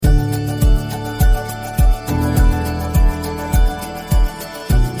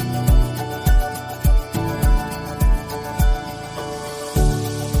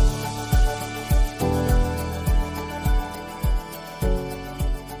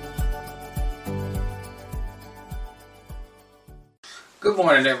Good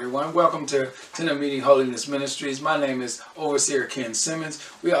morning, everyone. Welcome to Tent of Meeting Holiness Ministries. My name is Overseer Ken Simmons.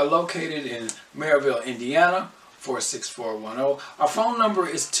 We are located in Maryville, Indiana, 46410. Our phone number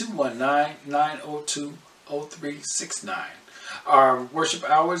is 219-902-0369. Our worship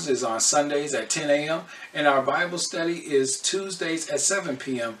hours is on Sundays at 10 a.m. and our Bible study is Tuesdays at 7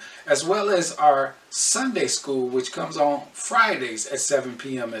 p.m. as well as our Sunday school, which comes on Fridays at 7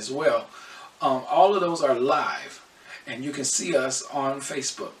 p.m. as well. All of those are live. And you can see us on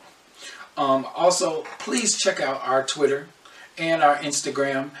Facebook. Also, please check out our Twitter and our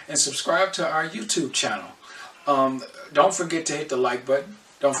Instagram and subscribe to our YouTube channel. Don't forget to hit the like button.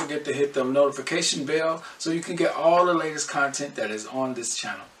 Don't forget to hit the notification bell so you can get all the latest content that is on this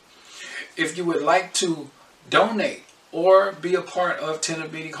channel. If you would like to donate or be a part of Tent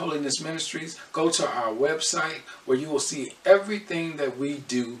of Meeting Holiness Ministries, go to our website where you will see everything that we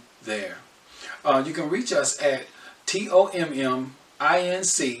do there. You can reach us at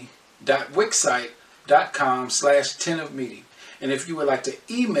tomminc.wixsite.com/tentofmeeting. And if you would like to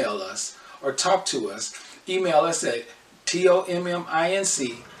email us or talk to us, email us at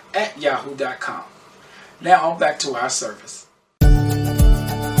tomminc@yahoo.com. Now back to our service.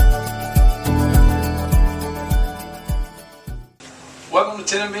 Welcome to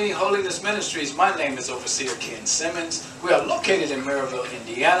Tent of Meeting Holiness Ministries. My name is Overseer Ken Simmons. We are located in Maryville,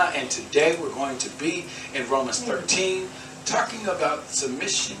 Indiana, and today we're going to be in Romans 13, talking about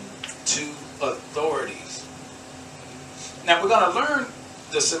submission to authorities. Now we're going to learn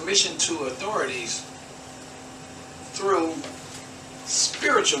the submission to authorities through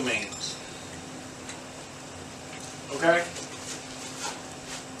spiritual means. Okay?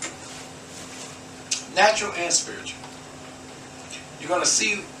 Natural and spiritual. You're going to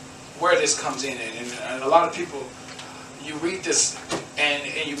see where this comes in. And a lot of people, you read this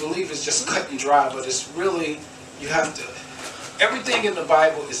and you believe it's just cut and dry, but it's really, you have to, everything in the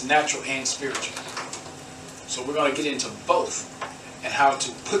Bible is natural and spiritual. So we're going to get into both and how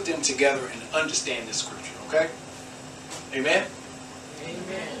to put them together and understand this scripture, okay? Amen?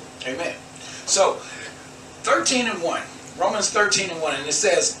 Amen. Amen. So, 13:1, Romans 13:1, and it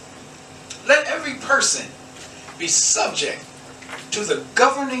says, let every person be subject to the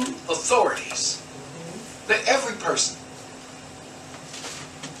governing authorities. Let every person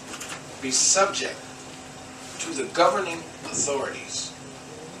be subject to the governing authorities.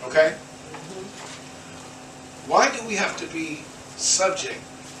 Okay? Why do we have to be subject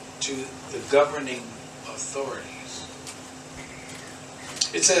to the governing authorities?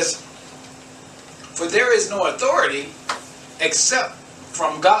 It says, for there is no authority except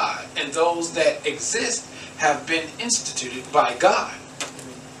from God, and those that exist have been instituted by God.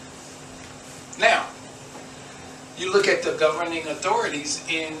 Now, you look at the governing authorities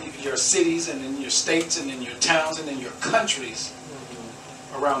in your cities and in your states and in your towns and in your countries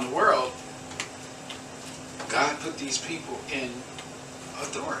around the world. God put these people in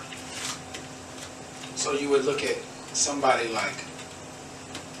authority. So you would look at somebody like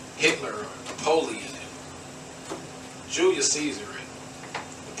Hitler or Napoleon and Julius Caesar and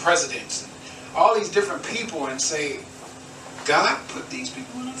the presidents and all these different people and say, God put these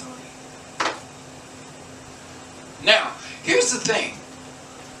people in authority. Now, here's the thing.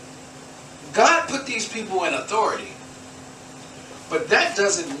 God put these people in authority, but that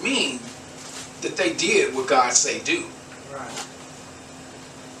doesn't mean that they did what God say do. Right.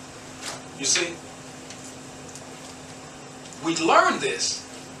 You see? We learned this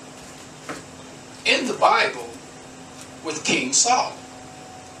in the Bible with King Saul.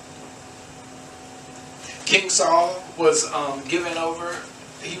 King Saul was given over,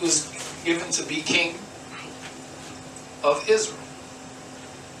 he was given to be king of Israel.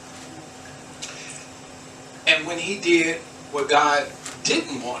 And when he did what God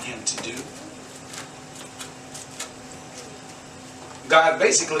didn't want him to do, God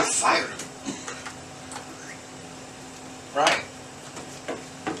basically fired him. Right?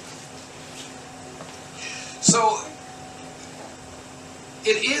 So,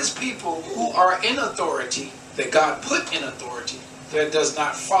 it is people who are in authority, that God put in authority, that does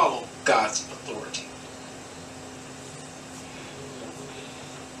not follow God's authority.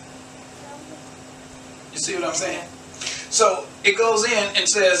 You see what I'm saying? So it goes in and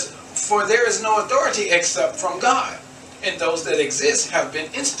says, for there is no authority except from God, and those that exist have been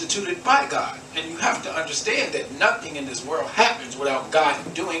instituted by God. And you have to understand that nothing in this world happens without God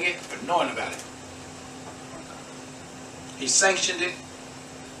doing it or knowing about it. He sanctioned it.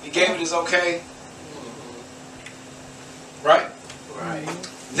 He gave it his okay. Right? Right.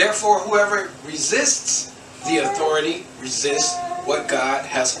 Therefore, whoever resists the authority resists what God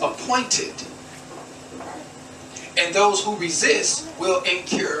has appointed. And those who resist will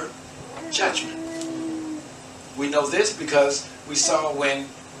incur judgment. We know this because we saw when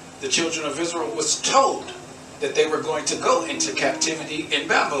the children of Israel was told that they were going to go into captivity in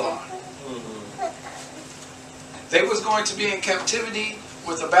Babylon. They was going to be in captivity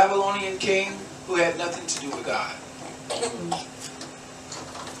with a Babylonian king who had nothing to do with God.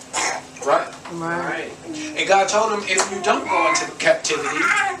 Right? Right. And God told them, if you don't go into captivity,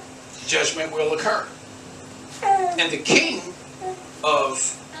 judgment will occur. And the king of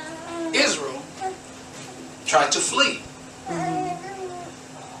Israel tried to flee.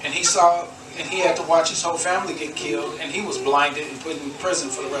 And he saw, and he had to watch his whole family get killed, and he was blinded and put in prison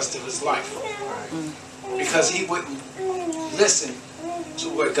for the rest of his life. Because he wouldn't listen to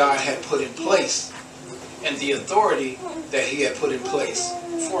what God had put in place and the authority that he had put in place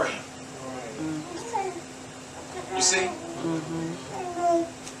for him. You see?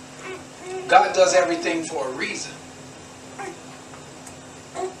 God does everything for a reason.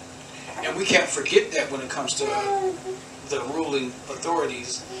 And we can't forget that when it comes to the ruling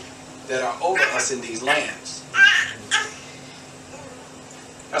authorities that are over us in these lands.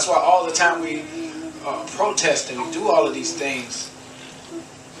 That's why all the time we protest and we do all of these things,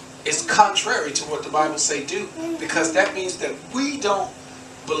 it's contrary to what the Bible say do. Because that means that we don't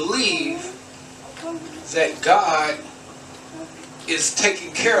believe that God is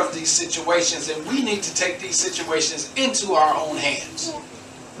taking care of these situations, and we need to take these situations into our own hands.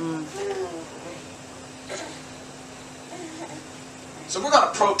 So we're going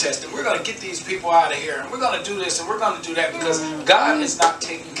to protest and we're going to get these people out of here, and we're going to do this and we're going to do that because God is not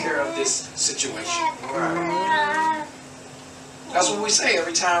taking care of this situation. Right. That's what we say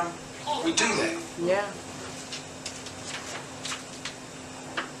every time we do that. Yeah.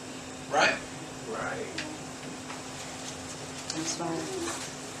 Right? Right. That's right.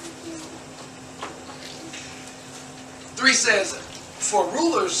 3 says, for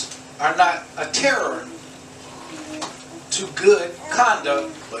rulers are not a terror to good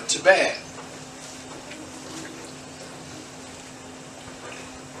conduct, but to bad.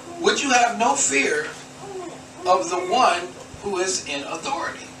 Would you have no fear of the one who is in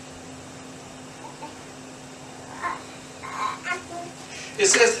authority? It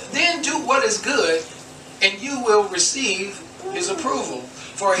says, then do what is good, and you will receive his approval,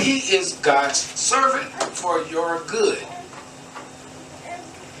 for he is God's servant for your good.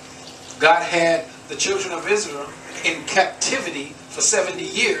 God had the children of Israel in captivity for 70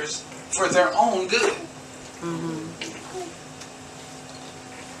 years for their own good.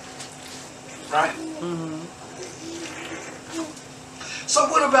 Right? So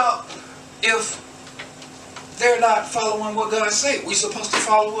what about if they're not following what God says? We supposed to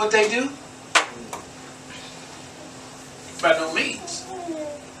follow what they do? By no means.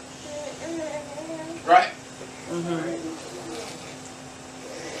 Right?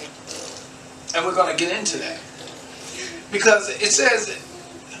 And we're going to get into that. Because it says,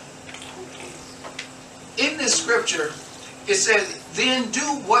 in this scripture, it says, then do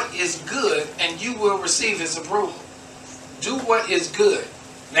what is good and you will receive his approval. Do what is good.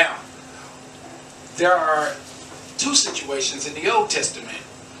 Now, there are two situations in the Old Testament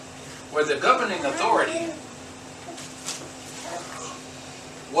where the governing authority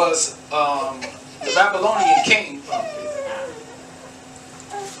was the Babylonian king.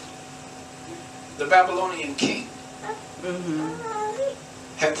 The Babylonian king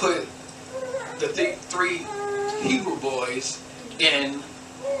had put the three Hebrew boys in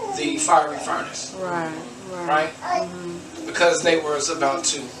the fiery furnace. Right? Because they was about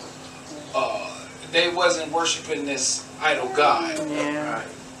to, they wasn't worshiping this idol god. Right?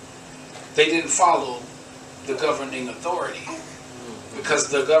 They didn't follow the governing authority. Because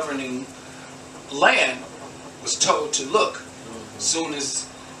the governing land was told to look, as soon as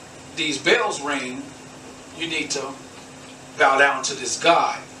these bells ring, you need to bow down to this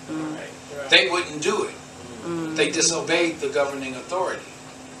God. They wouldn't do it. They disobeyed the governing authority.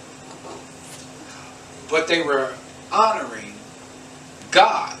 But they were honoring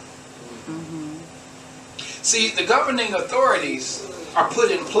God. See, the governing authorities are put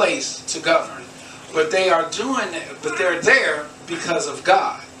in place to govern, but they're there because of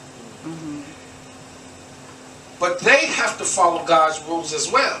God. But they have to follow God's rules as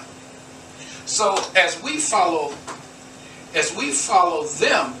well. So as we follow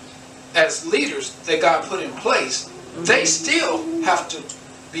them as leaders that God put in place, they still have to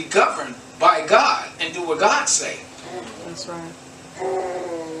be governed by God and do what God say. That's right.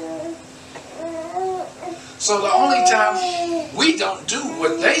 So the only time we don't do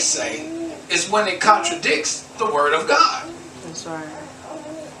what they say is when it contradicts the word of God. That's right.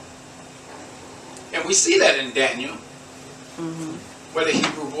 And we see that in Daniel, where the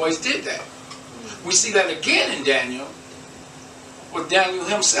Hebrew boys did that. We see that again in Daniel, with Daniel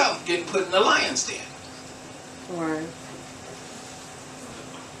himself getting put in the lion's den. Right.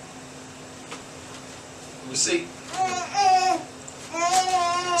 You see?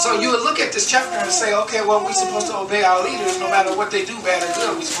 So you would look at this chapter and say, okay, well, we're supposed to obey our leaders no matter what they do, bad or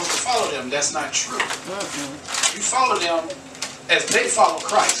good. We're supposed to follow them. That's not true. You follow them as they follow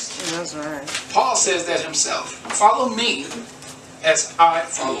Christ. That's right. Paul says that himself. Follow me as I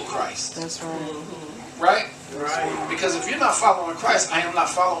follow Christ. That's right. Right? Right. Because if you're not following Christ, I am not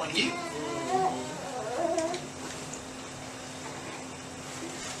following you.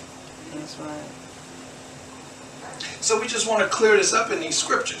 That's right. So we just want to clear this up in these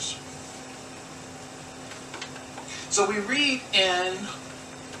scriptures. So we read in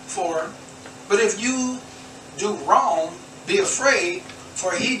 4, but if you do wrong, be afraid,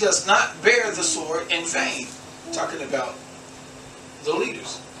 for he does not bear the sword in vain. Talking about the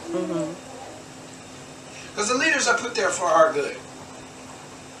leaders. Because the leaders are put there for our good.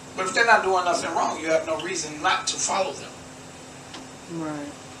 But if they're not doing nothing wrong, you have no reason not to follow them.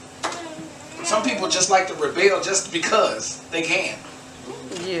 Right. Some people just like to rebel just because they can.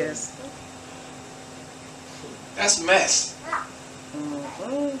 Yes. That's mess.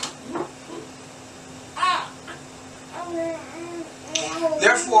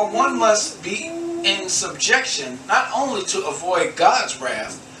 Therefore, one must be in subjection, not only to avoid God's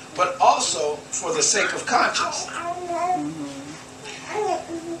wrath, but also for the sake of conscience.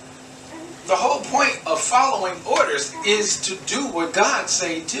 The whole point of following orders is to do what God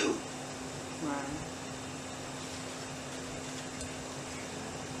say do.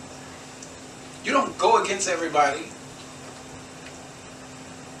 You don't go against everybody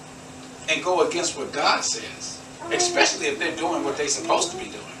and go against what God says, especially if they're doing what they're supposed to be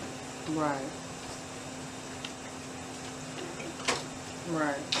doing. Right.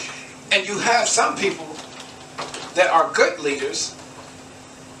 Right. And you have some people that are good leaders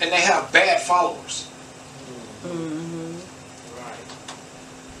and they have bad followers. Right.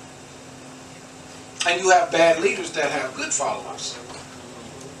 And you have bad leaders that have good followers.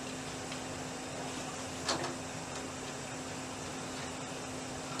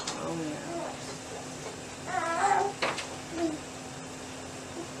 Oh, yeah.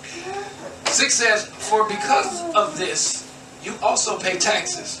 6 says, for because of this, you also pay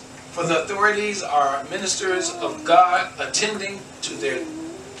taxes. For the authorities are ministers of God, attending to their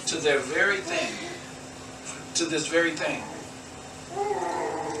very thing. To this very thing.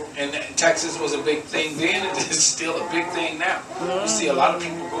 And taxes was a big thing then, it is still a big thing now. You see a lot of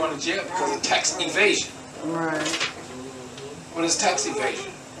people going to jail because of tax evasion. Right. What is tax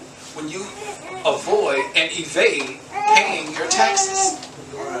evasion? When you avoid and evade paying your taxes.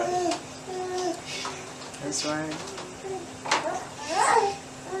 Right. That's right.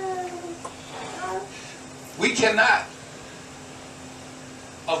 We cannot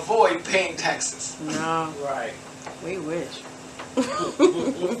avoid paying taxes. No. Right. We wish.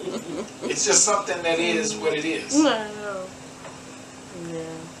 It's just something that is what it is. I know.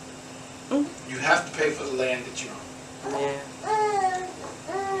 Yeah. You have to pay for the land that you're on. Yeah.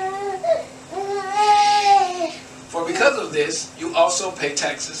 For because of this, you also pay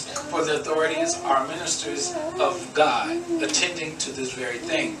taxes, for the authorities are ministers of God, attending to this very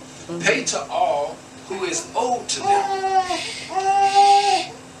thing. Pay to all who is owed to them.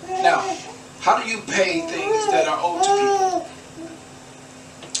 Now, how do you pay things that are owed to people?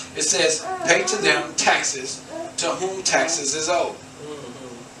 It says, pay to them taxes to whom taxes is owed.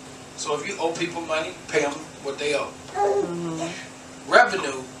 So if you owe people money, pay them what they owe.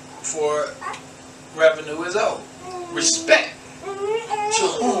 Revenue for revenue is owed. Respect to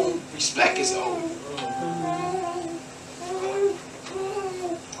whom respect is owed.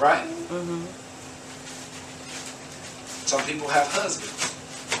 Right? Some people have husbands.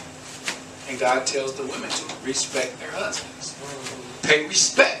 And God tells the women to respect their husbands. Pay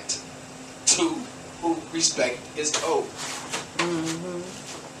respect to who respect is owed.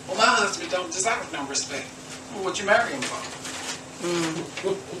 Well, my husband don't deserve no respect. Well, what you marry him for?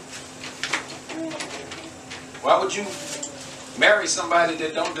 Why would you marry somebody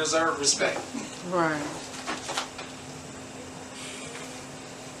that don't deserve respect? Right.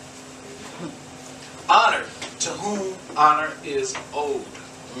 Honor to whom honor is owed.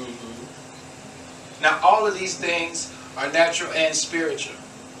 Now, all of these things are natural and spiritual.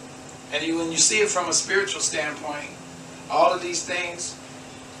 And when you see it from a spiritual standpoint, all of these things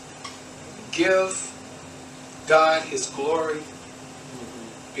give God His glory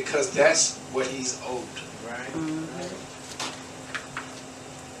because that's what He's owed. Right.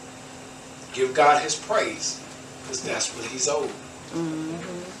 Give God his praise, because that's what he's owed.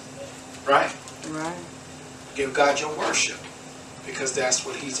 Mm-hmm. Right? Right. Give God your worship, because that's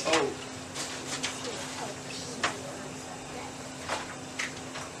what he's owed.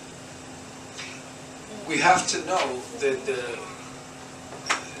 We have to know that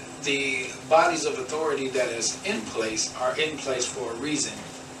the bodies of authority that is in place are in place for a reason.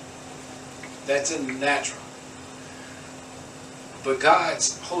 That's in the natural. But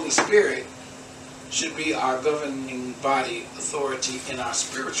God's Holy Spirit should be our governing body authority in our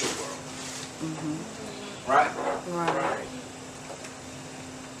spiritual world. Mm-hmm. Right? Right.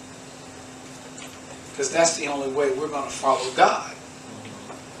 Because that's the only way we're going to follow God,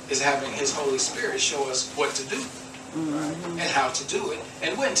 is having his Holy Spirit show us what to do, Mm-hmm. and how to do it,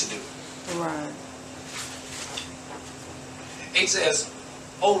 and when to do it. Right. It says,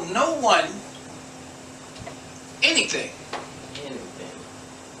 owe no one anything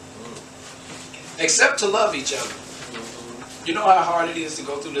except to love each other. You know how hard it is to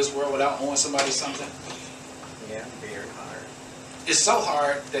go through this world without owing somebody something? Yeah, very hard. It's so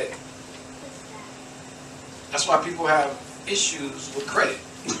hard that's why people have issues with credit.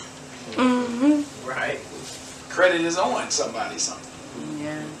 Mm-hmm. Right. Credit is owing somebody something.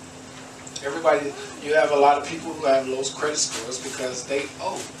 Yeah. Everybody, you have a lot of people who have low credit scores because they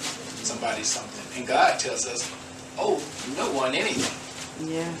owe somebody something. And God tells us, owe no one anything.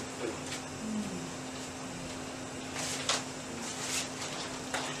 Yeah.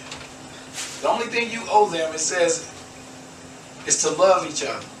 The only thing you owe them, it says, is to love each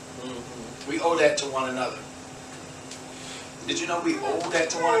other. Mm-hmm. We owe that to one another. Did you know we owe that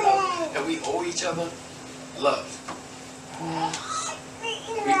to one another? That we owe each other love. Yeah.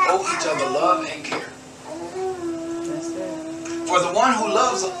 We owe each other love and care. That's it. For the one who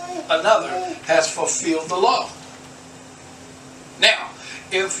loves another has fulfilled the law. Now,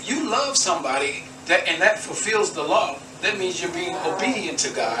 if you love somebody and that fulfills the law, that means you're being obedient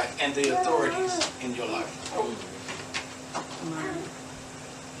to God and the authorities in your life. Right.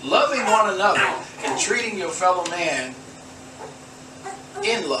 Loving one another and treating your fellow man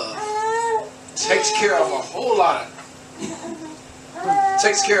in love takes care of a whole lot of,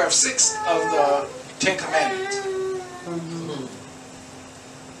 takes care of 6 of the 10 commandments. Mm-hmm.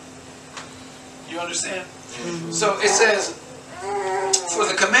 You understand? Mm-hmm. So it says, for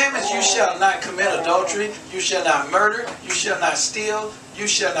the commandments, you shall not commit adultery, you shall not murder, you shall not steal, you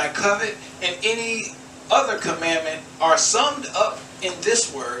shall not covet, and any other commandment are summed up in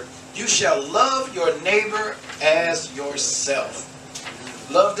this word, you shall love your neighbor as yourself.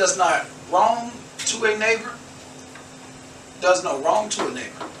 Love does not wrong to a neighbor, does no wrong to a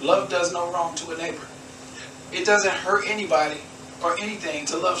neighbor. Love does no wrong to a neighbor. It doesn't hurt anybody or anything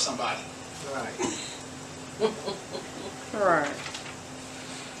to love somebody. Right. Right.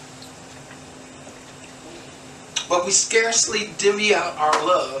 But we scarcely divvy out our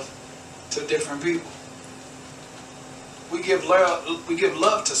love to different people. We give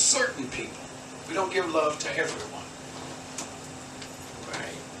love to certain people. We don't give love to everyone.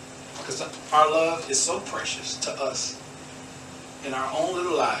 Right. Because our love is so precious to us in our own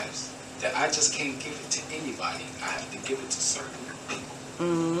little lives that I just can't give it to anybody. I have to give it to certain people.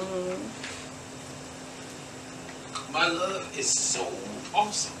 Mm-hmm. My love is so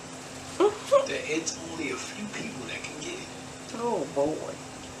awesome that it's only a few people that can get it. Oh boy.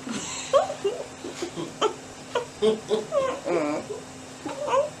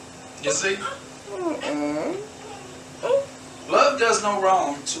 You see? Love does no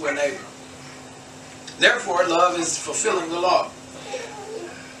wrong to a neighbor. Therefore, love is fulfilling the law.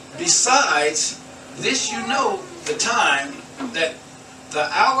 Besides this, you know the time that the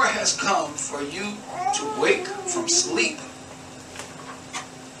hour has come for you to wake from sleep.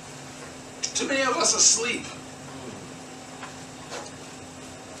 Too many of us are asleep.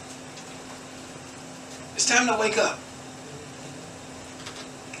 It's time to wake up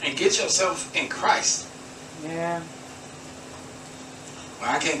and get yourself in Christ. Yeah. Well,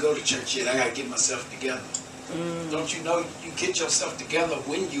 I can't go to church yet. I got to get myself together. Mm. Don't you know you get yourself together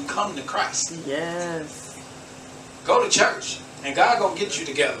when you come to Christ? Yes. Go to church and God gonna get you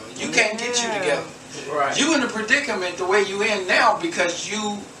together. You can't get you together. Right. You in a predicament the way you in now because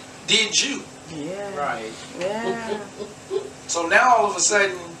you did you. Yeah. Right. Yeah. So now all of a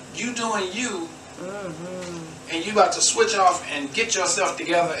sudden you doing you Mm-hmm. and you about to switch off and get yourself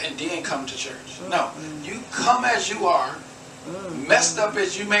together and then come to church. No, you come as you are, messed up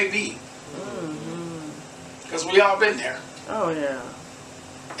as you may be, because we all been there, Oh yeah.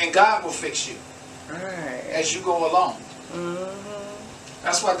 and God will fix you Right. as you go along. Mm-hmm.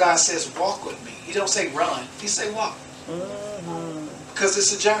 That's why God says walk with me. He don't say run, he say walk, Mm-hmm. because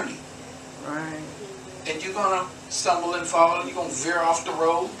it's a journey. Right. And you're going to stumble and fall, and you're going to veer off the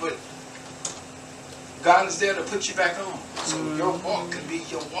road, but God is there to put you back on. So your walk can be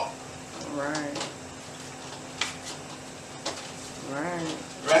your walk. Right. Right.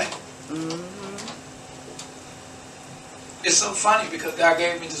 Right? It's so funny because God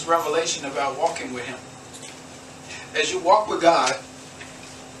gave me this revelation about walking with Him. As you walk with God,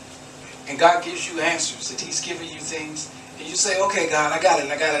 and God gives you answers, and He's giving you things, and you say, okay, God, I got it,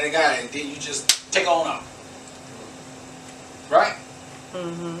 and then you just take on up. Right?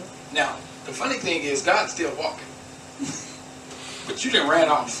 Now, the funny thing is, God's still walking. But you done ran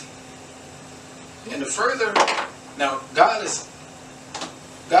off. And the further, now, God is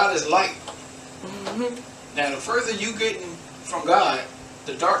light. Now, the further you getting from God,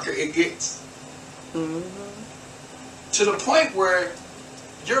 the darker it gets. To the point where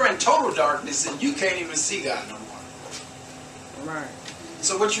you're in total darkness and you can't even see God no more. Right.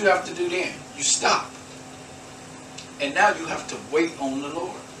 So what you have to do then? You stop. And now you have to wait on the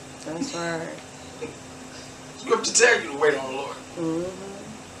Lord. That's right. Scripture tells you to wait on the Lord.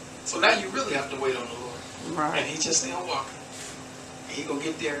 So now you really have to wait on the Lord. Right. And He's just still walking. And He gonna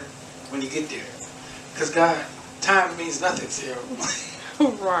get there when He get there. Because God, time means nothing to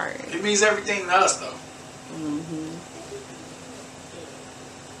Him. Right. It means everything to us though.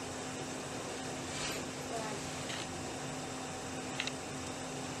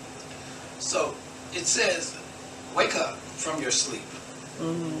 So it says, wake up from your sleep.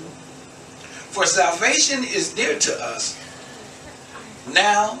 For salvation is near to us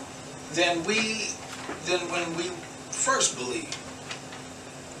now than when we first believed.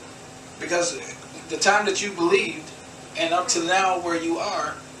 Because the time that you believed and up to now where you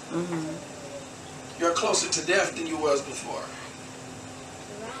are, you're closer to death than you was before.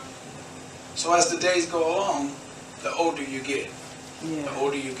 So as the days go along, the older you get. Yeah. The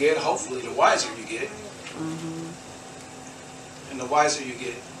older you get, hopefully the wiser you get. And the wiser you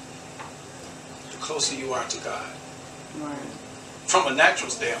get, the closer you are to God. Right. From a natural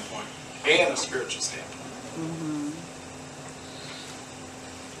standpoint and a spiritual standpoint.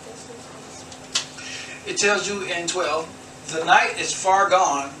 It tells you in 12, the night is far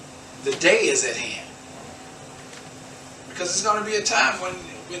gone, the day is at hand. Because it's going to be a time when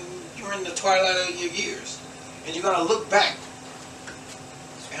you're in the twilight of your years. And you're going to look back.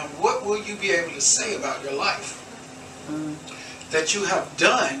 And what will you be able to say about your life? That you have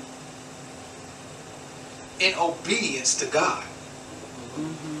done in obedience to God.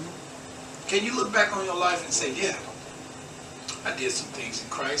 Can you look back on your life and say, yeah, I did some things in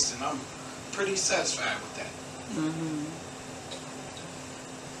Christ and I'm pretty satisfied with that.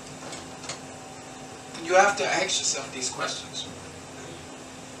 You have to ask yourself these questions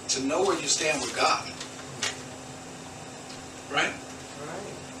to know where you stand with God. Right?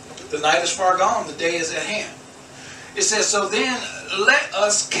 The night is far gone, the day is at hand. It says, so then let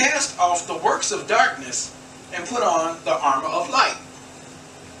us cast off the works of darkness and put on the armor of light.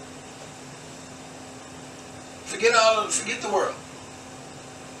 Forget the world.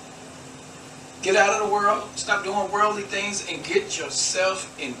 Get out of the world, stop doing worldly things, and get yourself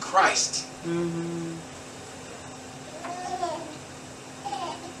in Christ.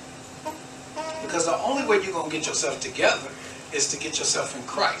 Because the only way you're going to get yourself together is to get yourself in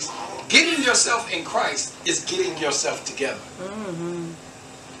Christ. Getting yourself in Christ is getting yourself together.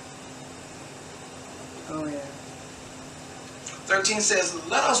 Oh, yeah. 13 says,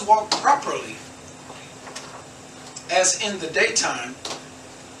 let us walk properly as in the daytime,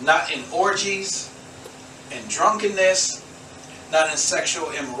 not in orgies and drunkenness, not in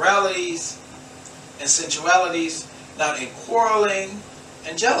sexual immoralities and sensualities, not in quarreling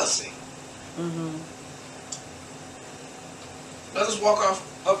and jealousy. Let us walk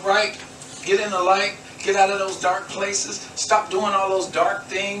off upright, get in the light, get out of those dark places, stop doing all those dark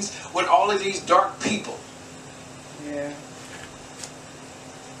things with all of these dark people. Yeah.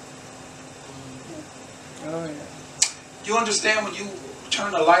 Oh, yeah. You understand when you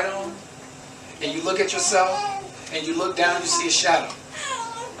turn the light on and you look at yourself and you look down, you see a shadow.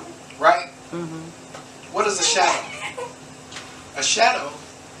 Right? What is a shadow? A shadow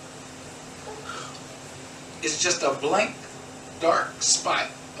is just a blank, dark spot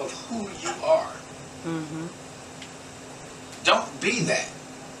of who you are. Don't be that.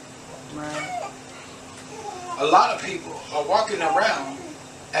 Right. A lot of people are walking around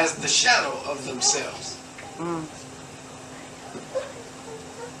as the shadow of themselves.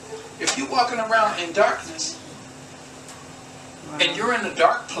 If you're walking around in darkness and you're in a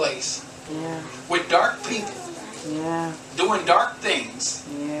dark place with dark people doing dark things,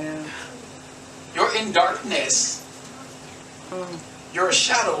 you're in darkness, You're a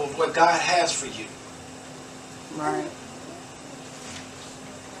shadow of what God has for you. Right.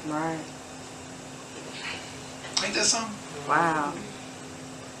 Right. Ain't that something? Wow.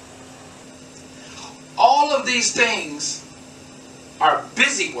 All of these things are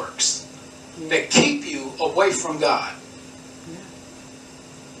busy works Yeah. that keep you away from God. Yeah.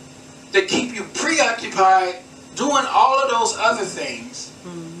 That keep you preoccupied doing all of those other things.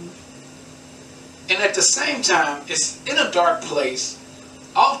 Mm-hmm. And at the same time, it's in a dark place,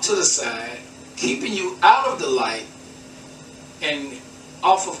 off to the side, keeping you out of the light and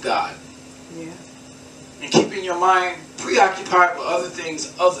off of God. Yeah. And keeping your mind preoccupied with other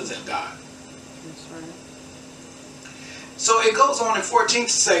things other than God. That's right. So it goes on in 14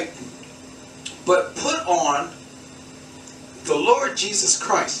 to say, but put on the Lord Jesus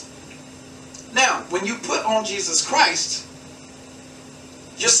Christ. Now, when you put on Jesus Christ,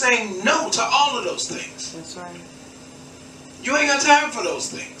 you're saying no to all of those things. That's right. You ain't got time for those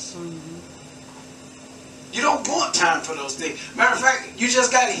things. Mm-hmm. You don't want time for those things. Matter of fact, you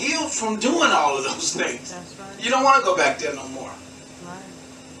just got healed from doing all of those things. That's right. You don't want to go back there no more. Right.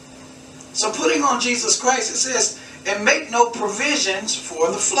 So putting on Jesus Christ, it says, and make no provisions for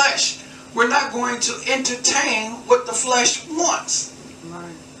the flesh. We're not going to entertain what the flesh wants.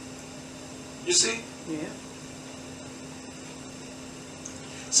 Right. You see? Yeah.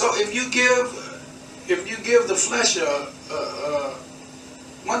 So if you give the flesh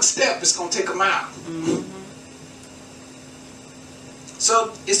one step, it's going to take a mile. Mm-hmm.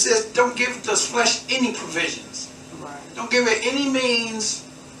 So it says, don't give the flesh any provisions. Right. Don't give it any means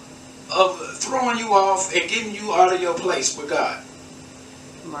of throwing you off and getting you out of your place with God.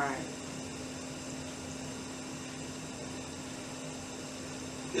 Right.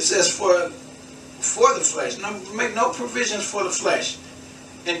 It says for the flesh. No, make no provisions for the flesh.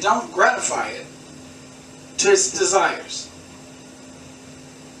 And don't gratify it to its desires.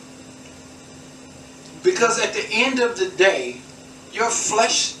 Because at the end of the day, your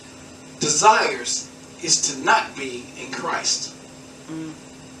flesh desires is to not be in Christ. Mm.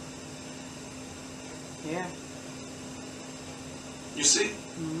 Yeah. You see?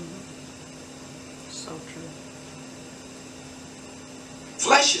 Mm-hmm. So true.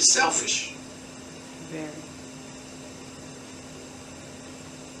 Flesh is selfish. Very.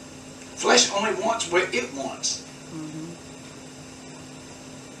 Flesh only wants what it wants. Mm-hmm.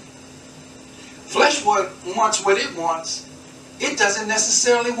 Flesh wants what it wants. It doesn't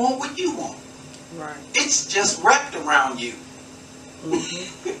necessarily want what you want. Right. It's just wrapped around you.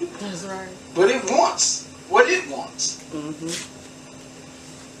 Mm-hmm. That's right. But it wants what it wants. Mm-hmm.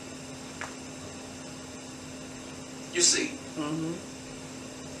 You see? Mm-hmm.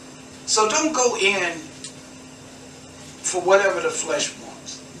 So don't go in for whatever the flesh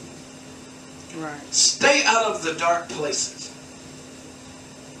wants. Right. Stay out of the dark places.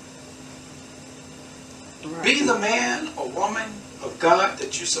 Right. Be the man or woman of God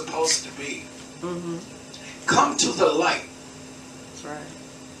that you're supposed to be. Mm-hmm. Come to the light That's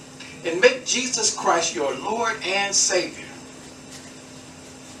right. and make Jesus Christ your Lord and Savior.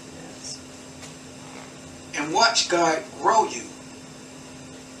 Yes. And watch God grow you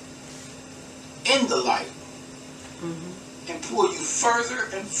in the light Mm-hmm. and pull you further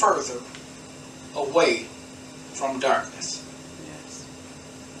and further away from darkness. Yes.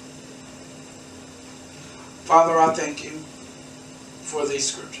 Father, I thank you for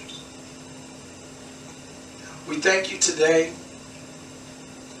these scriptures. We thank you today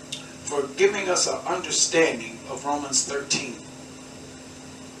for giving us an understanding of Romans 13.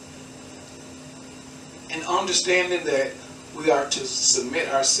 And understanding that we are to submit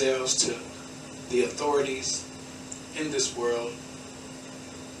ourselves to the authorities in this world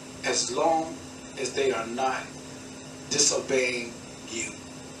as long as they are not disobeying you.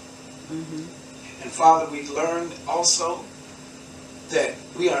 Mm-hmm. And Father, we learned also that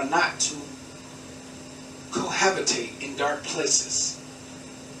we are not to cohabitate in dark places.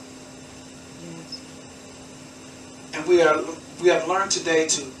 Yes. And we have learned today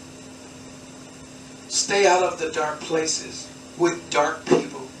to stay out of the dark places with dark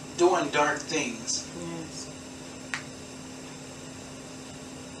people doing dark things. Yes.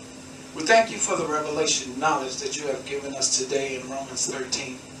 We thank you for the revelation knowledge that you have given us today in Romans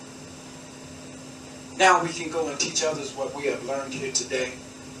 13. Now we can go and teach others what we have learned here today.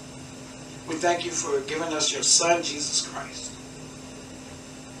 We thank you for giving us your Son, Jesus Christ,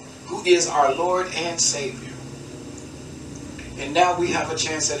 who is our Lord and Savior. And now we have a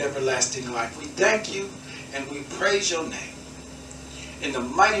chance at everlasting life. We thank you and we praise your name. In the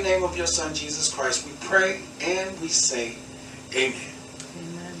mighty name of your Son, Jesus Christ, we pray and we say amen.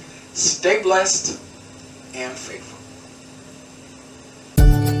 Amen. Stay blessed and faithful.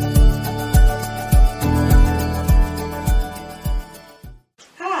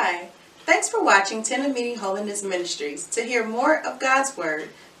 watching Tent of Meeting Holiness Ministries. To hear more of God's Word,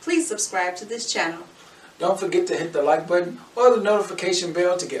 please subscribe to this channel. Don't forget to hit the like button or the notification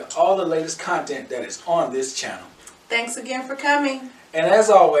bell to get all the latest content that is on this channel. Thanks again for coming. And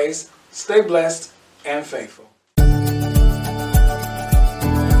as always, stay blessed and faithful.